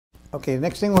Okay, the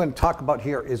next thing we're going to talk about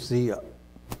here is the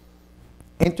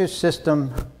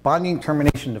intersystem bonding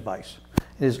termination device.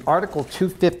 It is Article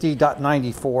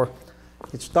 250.94.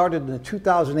 It started in the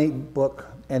 2008 book,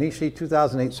 NEC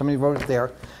 2008. Somebody wrote it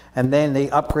there, and then they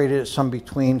upgraded it some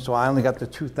between, so I only got the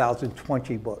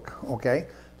 2020 book, okay?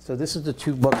 So this is the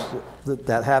two books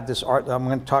that have this art that I'm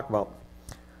going to talk about.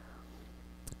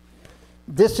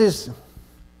 This is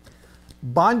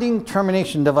bonding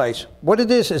termination device. What it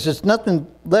is it's nothing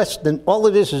less than, all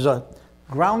it is a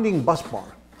grounding bus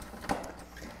bar.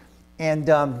 And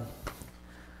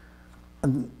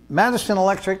Madison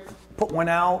Electric put one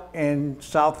out, and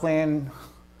Southland,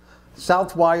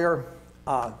 Southwire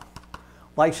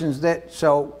licensed it.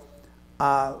 So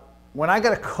when I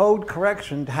got a code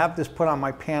correction to have this put on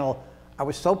my panel, I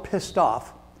was so pissed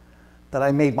off that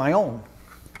I made my own.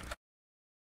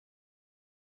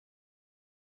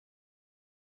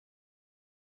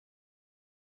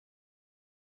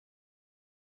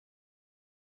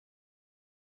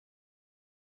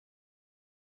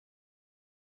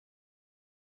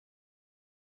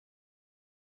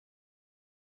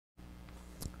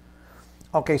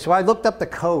 Okay, so I looked up the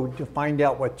code to find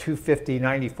out what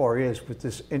 250.94 is, what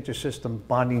this intersystem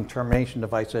bonding termination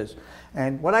device is.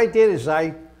 And what I did is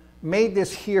I made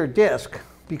this here disk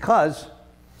because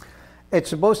it's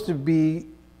supposed to be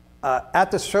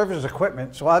at the service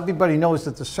equipment. So everybody knows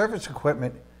that the service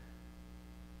equipment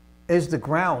is the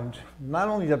ground, not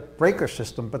only the breaker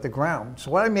system, but the ground.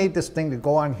 So what I made this thing to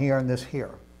go on here and this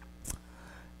here.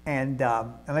 And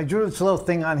I drew this little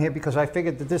thing on here because I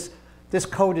figured that this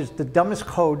code is the dumbest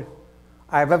code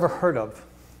I've ever heard of.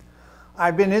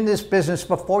 I've been in this business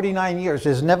for 49 years.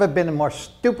 There's never been a more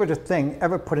stupid thing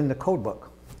ever put in the code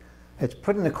book. It's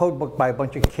put in the code book by a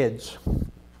bunch of kids.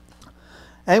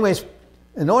 Anyways,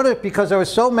 because I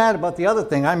was so mad about the other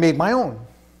thing, I made my own.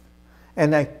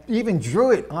 And I even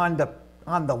drew it on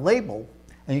the label.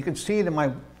 And you can see it in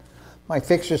my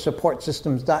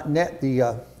fixturesupportsystems.net,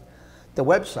 the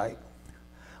website.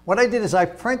 What I did is I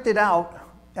printed out,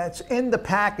 it's in the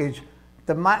package,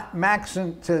 the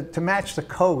to match the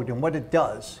code and what it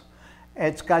does.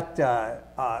 It's got the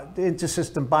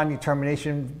intersystem bonding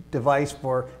termination device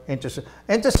for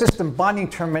intersystem bonding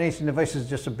termination device is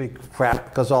just a big crap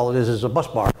because all it is a bus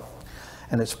bar,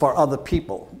 and it's for other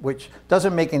people, which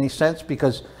doesn't make any sense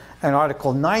because in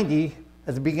Article 90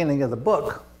 at the beginning of the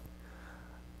book,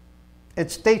 it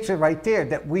states it right there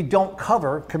that we don't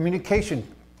cover communication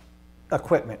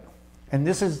equipment, and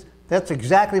that's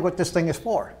exactly what this thing is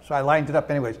for. So I lined it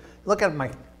up anyways. Look at my.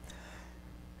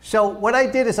 So what I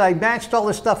did is I matched all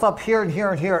this stuff up here and here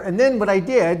and here. And then what I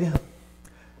did,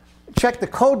 check the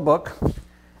code book.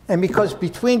 And because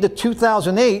between the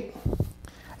 2008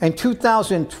 and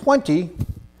 2020,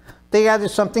 they added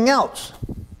something else.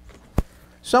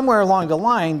 Somewhere along the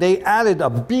line, they added a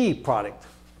B product.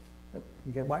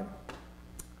 You get wide?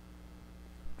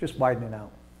 Just widen it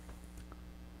out.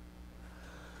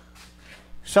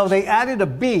 So they added a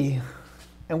B,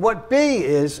 and what B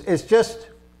is just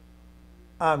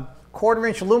a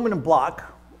 1/4-inch aluminum block.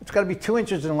 It's got to be 2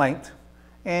 inches in length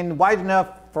and wide enough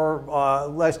for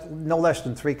no less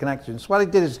than 3 connections. So what I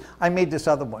did is I made this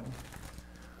other one.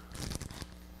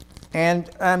 And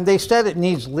they said it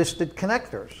needs listed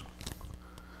connectors.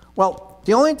 Well,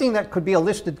 the only thing that could be a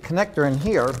listed connector in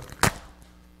here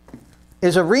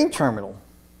is a ring terminal.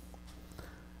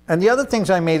 And the other things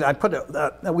I made,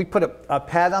 we put a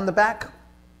pad on the back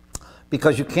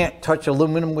because you can't touch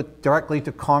aluminum directly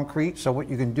to concrete. So what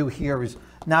you can do here is,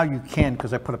 now you can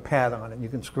because I put a pad on it and you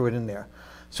can screw it in there.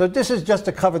 So this is just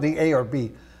to cover the A or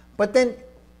B. But then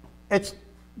it's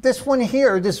this one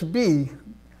here, this B,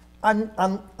 on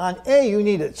A you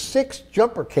need a 6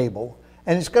 jumper cable,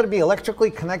 and it's got to be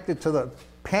electrically connected to the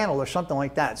panel or something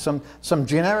like that. Some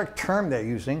generic term they're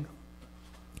using.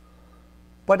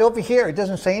 But over here, it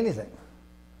doesn't say anything.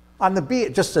 On the B,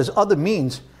 it just says other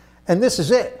means, and this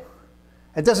is it.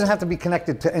 It doesn't have to be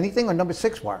connected to anything or number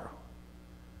 6 wire.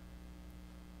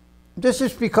 This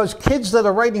is because kids that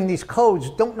are writing these codes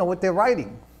don't know what they're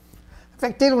writing. In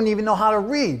fact, they don't even know how to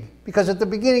read, because at the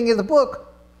beginning of the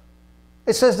book,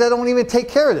 it says they don't even take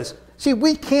care of this. See,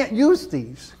 we can't use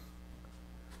these.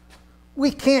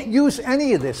 We can't use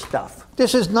any of this stuff.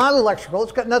 This is not electrical.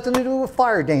 It's got nothing to do with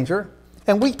fire danger.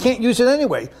 And we can't use it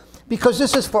anyway, because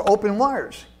this is for open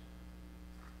wires.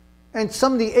 And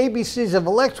some of the ABCs of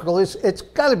electrical is it's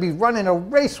got to be run in a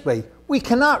raceway. We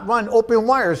cannot run open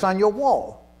wires on your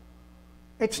wall.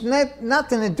 It's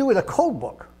nothing to do with a code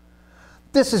book.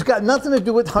 This has got nothing to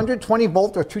do with 120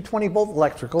 volt or 220 volt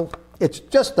electrical. It's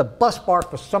just a bus bar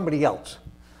for somebody else.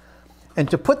 And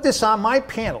to put this on my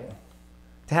panel,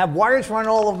 To have wires run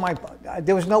all over my,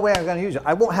 there was no way I was going to use it.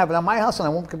 I won't have it on my house and I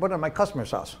won't put it on my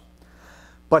customer's house.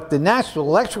 But the National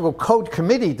Electrical Code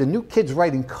Committee, the new kids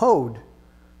writing code,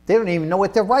 they don't even know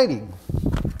what they're writing.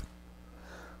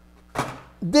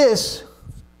 This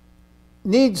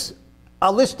needs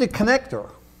a listed connector.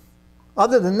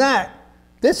 Other than that,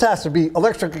 this has to be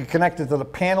electrically connected to the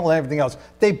panel and everything else.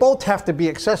 They both have to be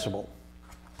accessible.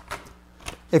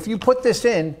 If you put this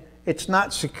in, it's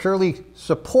not securely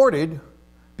supported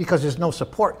because there's no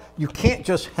support. You can't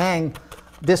just hang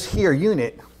this here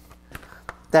unit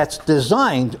that's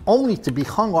designed only to be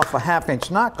hung off a 1/2-inch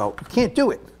knockout. You can't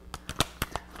do it.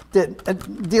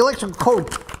 The electrical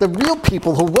code, the real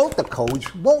people who wrote the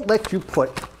codes won't let you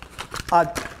put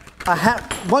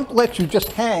won't let you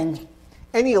just hang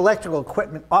any electrical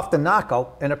equipment off the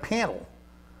knockout in a panel.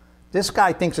 This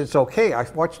guy thinks it's okay. I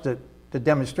watched the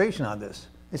demonstration on this.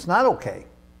 It's not okay.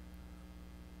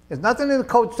 There's nothing in the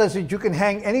code that says that you can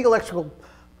hang any electrical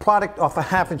product off a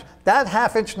 1/2-inch. That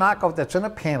 1/2-inch knockout that's in a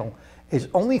panel is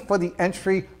only for the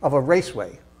entry of a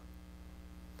raceway.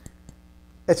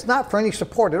 It's not for any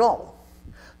support at all.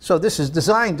 So this is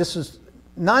designed, this is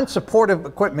non-supportive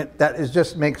equipment that is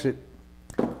just makes it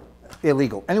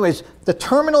illegal. Anyways, the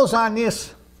terminals on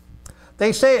this,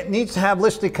 they say it needs to have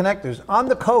listed connectors. On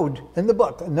the code, in the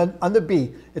book, under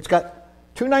B, it's got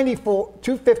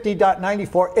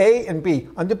 250.94A and B.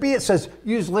 Under B it says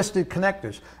use listed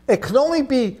connectors. It can only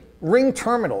be ring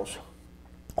terminals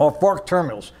or fork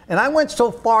terminals. And I went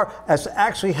so far as to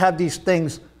actually have these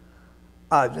things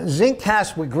zinc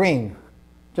cast with green,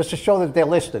 just to show that they're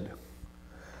listed.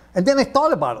 And then I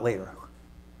thought about it later.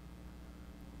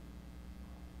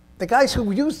 The guys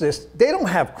who use this, they don't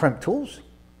have crimp tools.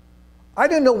 I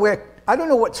don't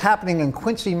know what's happening in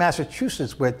Quincy,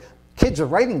 Massachusetts, where kids are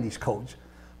writing these codes.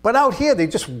 But out here, they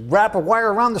just wrap a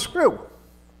wire around the screw.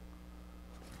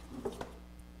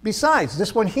 Besides,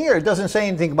 this one here doesn't say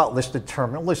anything about listed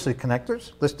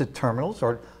connectors, listed terminals,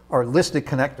 or listed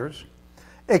connectors.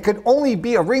 It could only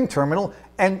be a ring terminal,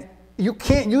 and you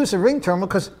can't use a ring terminal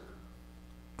because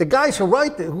the guys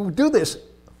who do this,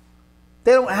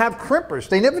 they don't have crimpers.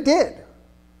 They never did.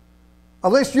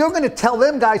 Unless you're going to tell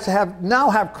them guys to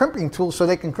now have crimping tools so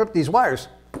they can crimp these wires.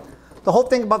 The whole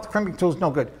thing about the crimping tool is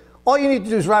no good. All you need to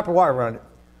do is wrap a wire around it.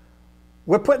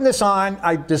 We're putting this on.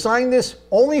 I designed this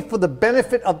only for the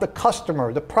benefit of the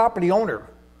customer, the property owner,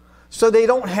 so they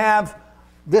don't have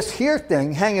this here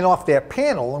thing hanging off their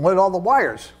panel and with all the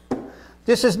wires.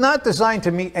 This is not designed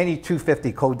to meet any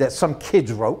 250 code that some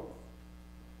kids wrote.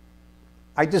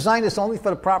 I designed this only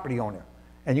for the property owner.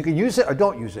 And you can use it or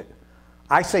don't use it.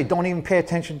 I say don't even pay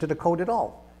attention to the code at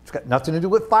all. It's got nothing to do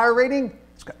with fire rating.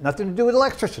 It's got nothing to do with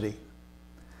electricity.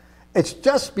 It's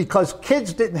just because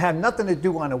kids didn't have nothing to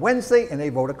do on a Wednesday and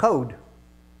they wrote a code.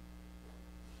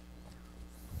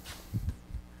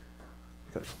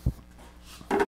 Good.